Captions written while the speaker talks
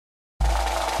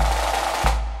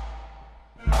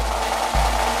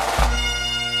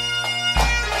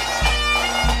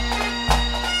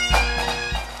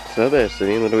So this, I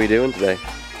mean, what are we doing today?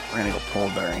 We're gonna go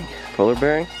polar bearing. Polar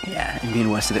bearing? Yeah, and me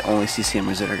and Wes are the only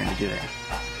CCMers that are gonna do it.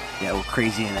 Yeah, we're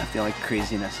crazy enough, the only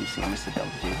crazy enough CCMers to be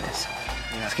able to do this.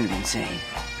 Yeah. It's gonna be insane.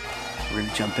 We're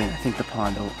gonna jump in, I think the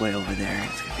pond way over there.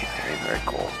 It's gonna be very, very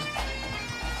cold.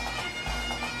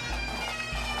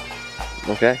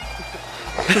 Okay.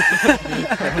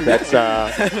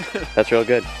 That's real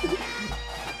good.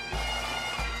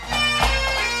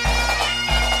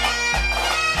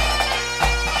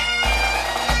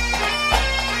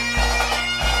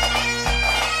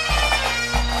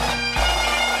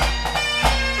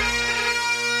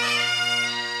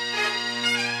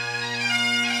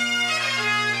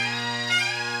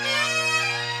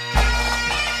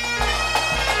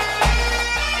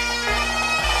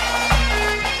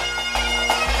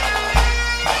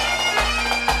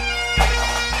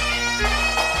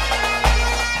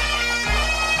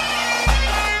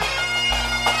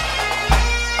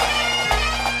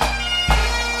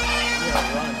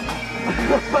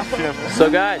 So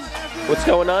guys, what's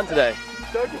going on today?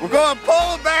 We're going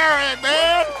polar bearing,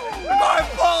 man! We're going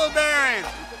polar bearing!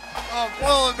 Oh,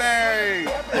 polar bearing!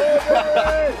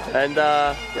 And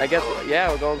I guess,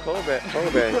 yeah, we're going polar bearing. We're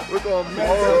going polar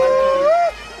bearing!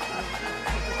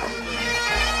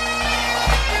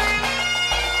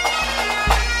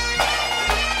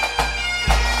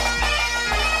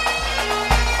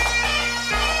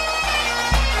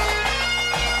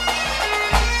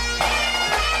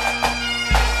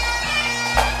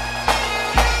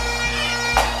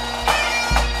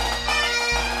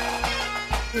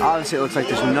 Obviously, it looks like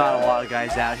there's not a lot of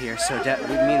guys out here, so me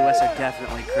and Wes are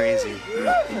definitely crazy.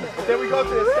 Then we go to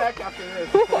the stack after this.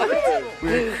 What?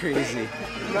 We're crazy.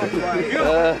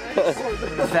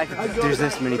 The fact that there's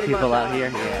this many people out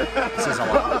here, yeah, this is a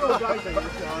lot.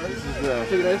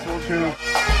 Take a nice little trim.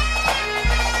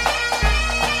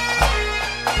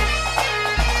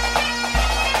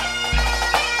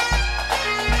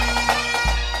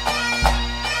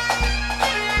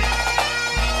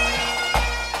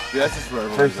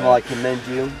 First of all, I commend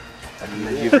you. I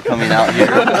commend you for coming out here.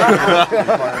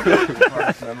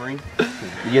 Memory.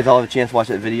 You guys all have a chance to watch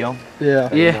that video? Yeah.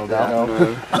 Yeah. No doubt.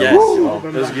 Yes. Well,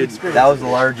 it was good. That was the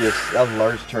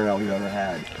largest turnout we've ever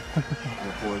had.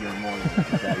 Before the morning.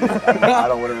 I don't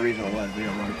know whatever reason it was. We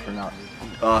don't want to turn out.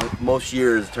 Most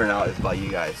years turnout is about you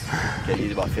guys. Okay,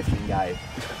 usually about 15 guys.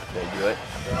 They do it.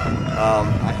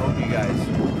 I hope you guys.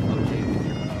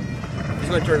 I'm just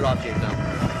going to turn it off, James, now.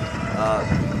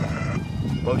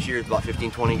 Most years about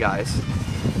 15-20 guys.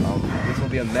 This will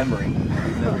be a memory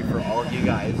for all of you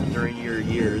guys during your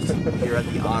years here at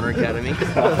the Honor Academy.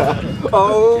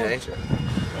 Okay.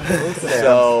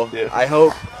 So I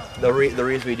hope the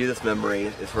reason we do this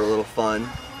memory is for a little fun.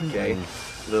 Okay,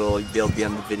 be able to be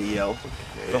on the video.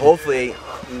 So hopefully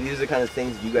these are the kind of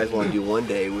things you guys want to do one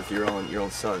day with your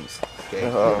own sons. Okay,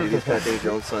 do these kind of things with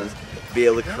your own sons. Be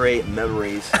able to create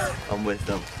memories with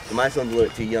them. So my son's a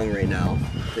little too young right now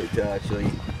to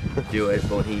actually do it,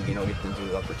 but when he gets into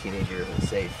his upper teenage years and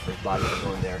safe, his body's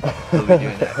going there, he'll be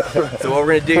doing that. So what we're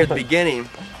going to do here at the beginning,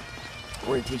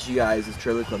 we're going to teach you guys this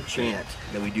Trailer Club chant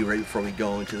that we do right before we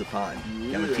go into the pond.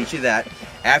 I'm going to teach you that.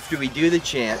 After we do the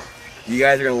chant, you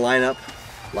guys are going to line up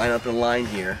in a line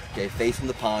here, okay, facing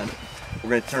the pond.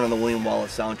 We're going to turn on the William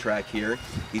Wallace soundtrack here.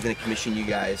 He's going to commission you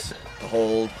guys to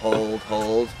hold,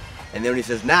 and then when he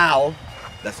says now,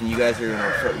 that's when you guys are going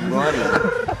to start running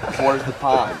towards the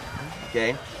pond,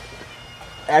 okay?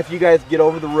 After you guys get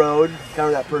over the road, kind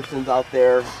of that person's out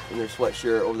there in their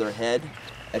sweatshirt over their head.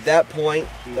 At that point,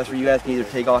 that's where you guys can either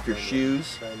take off your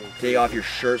shoes, take off your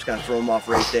shirts, kind of throw them off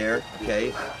right there,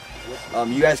 okay?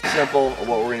 You guys are simple of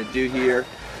what we're going to do here.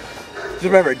 Just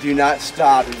remember, do not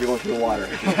stop if you're going through the water.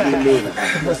 Just keep moving.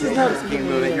 Just keep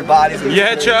moving. Your body's going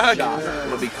to be shocked.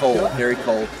 It'll be cold, very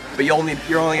cold. But you're only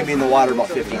going to be in the water about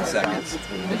 15 seconds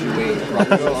as you wait.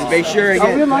 Just make sure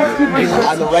again,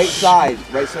 on the right side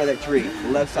of that tree. The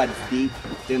left side is deep.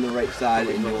 Stay on the right side,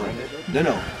 and you'll. No, you're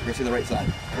going to stay on the right side.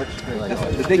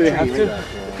 That's the big tree, right? The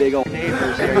big old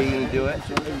neighbors. Are you going to do it?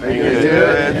 Are you going to do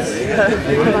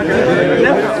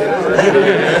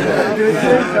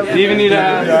it? Do you even need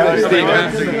a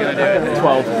statement?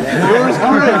 12.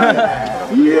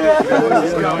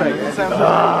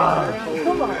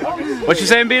 What you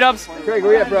saying, beat-ups? Craig,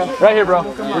 where you at, bro? Right here, bro.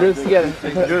 We're doing this together.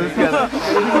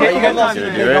 Yeah, you guys want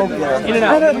to do it, right? In and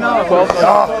out. 12.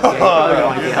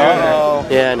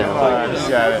 Yeah, I know.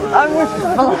 Got it.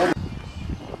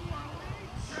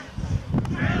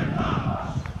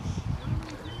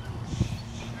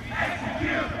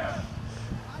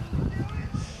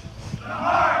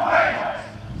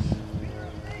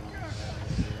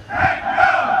 Hey, go!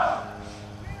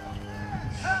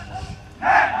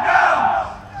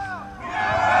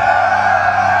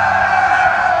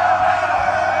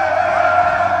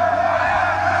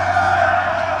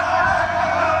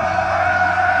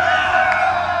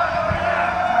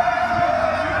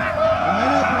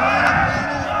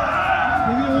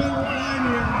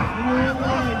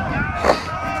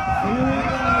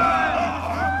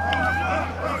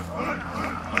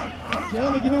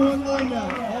 Naomi, give me one line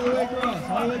now. All the way across.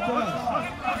 All the way across.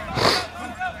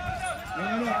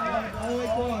 Line up. All the way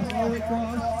across. All the way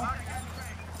across.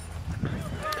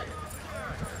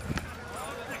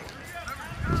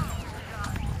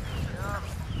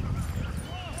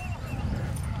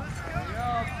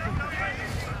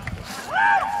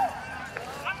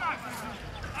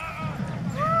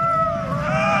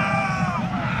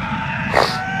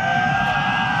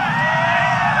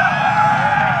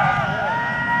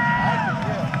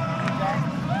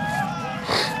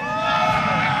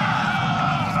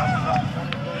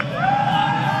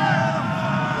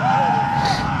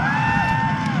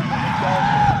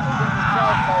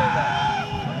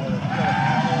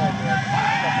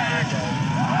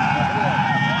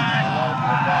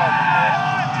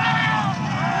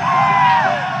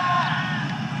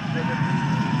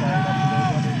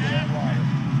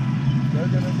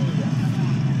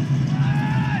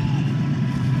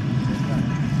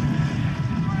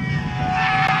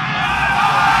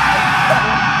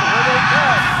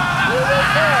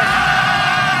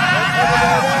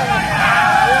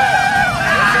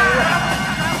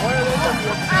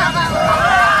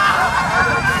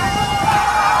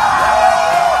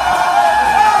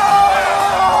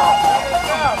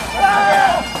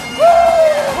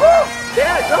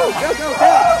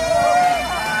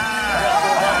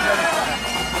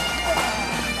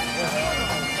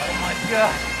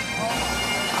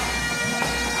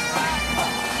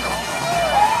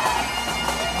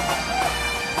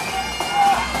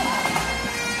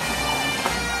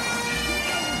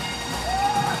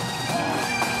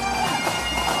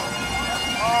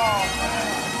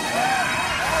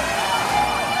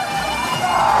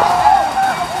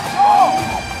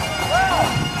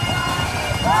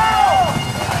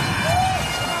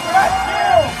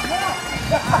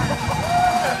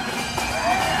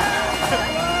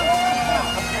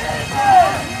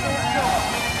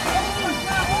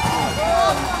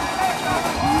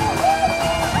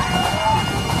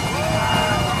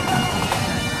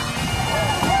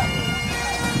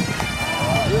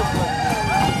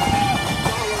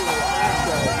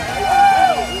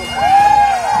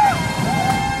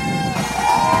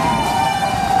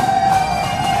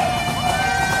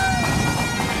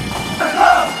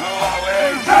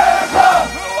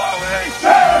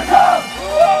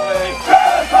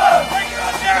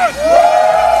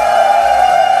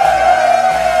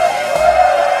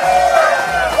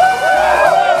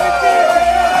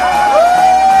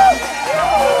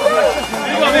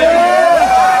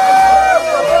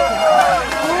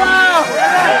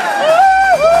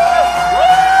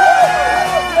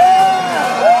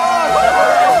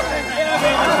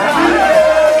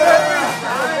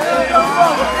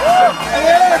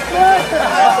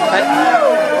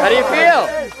 How do you feel?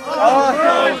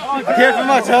 I can't feel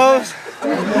my toes.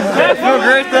 I feel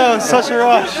great though. It's such a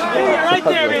rush. Right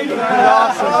there, baby.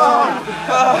 Awesome.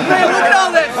 Man, look at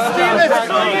all that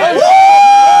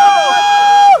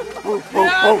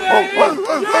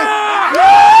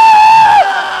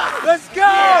Let's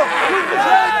go!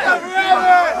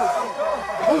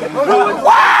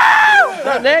 What's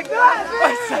up, Nick?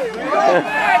 Let's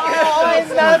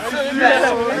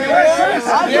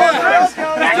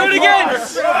do it again.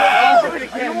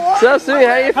 What's up, Sumi?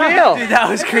 How do you feel? Dude, that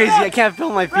was crazy. I can't feel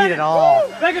my feet at all.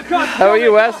 Back across. How are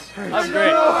you, Wes? I'm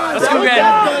great. Let's do it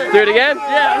again. Do it again?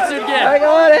 Yeah, let's do it again. All right,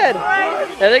 go on ahead.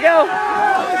 There they go.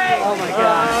 Oh my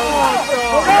god.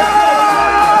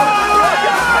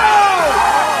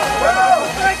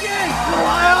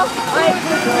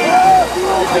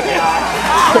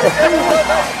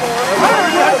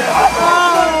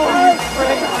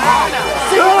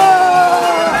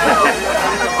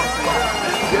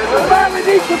 We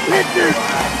need some pictures!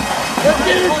 Let's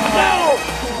get it now!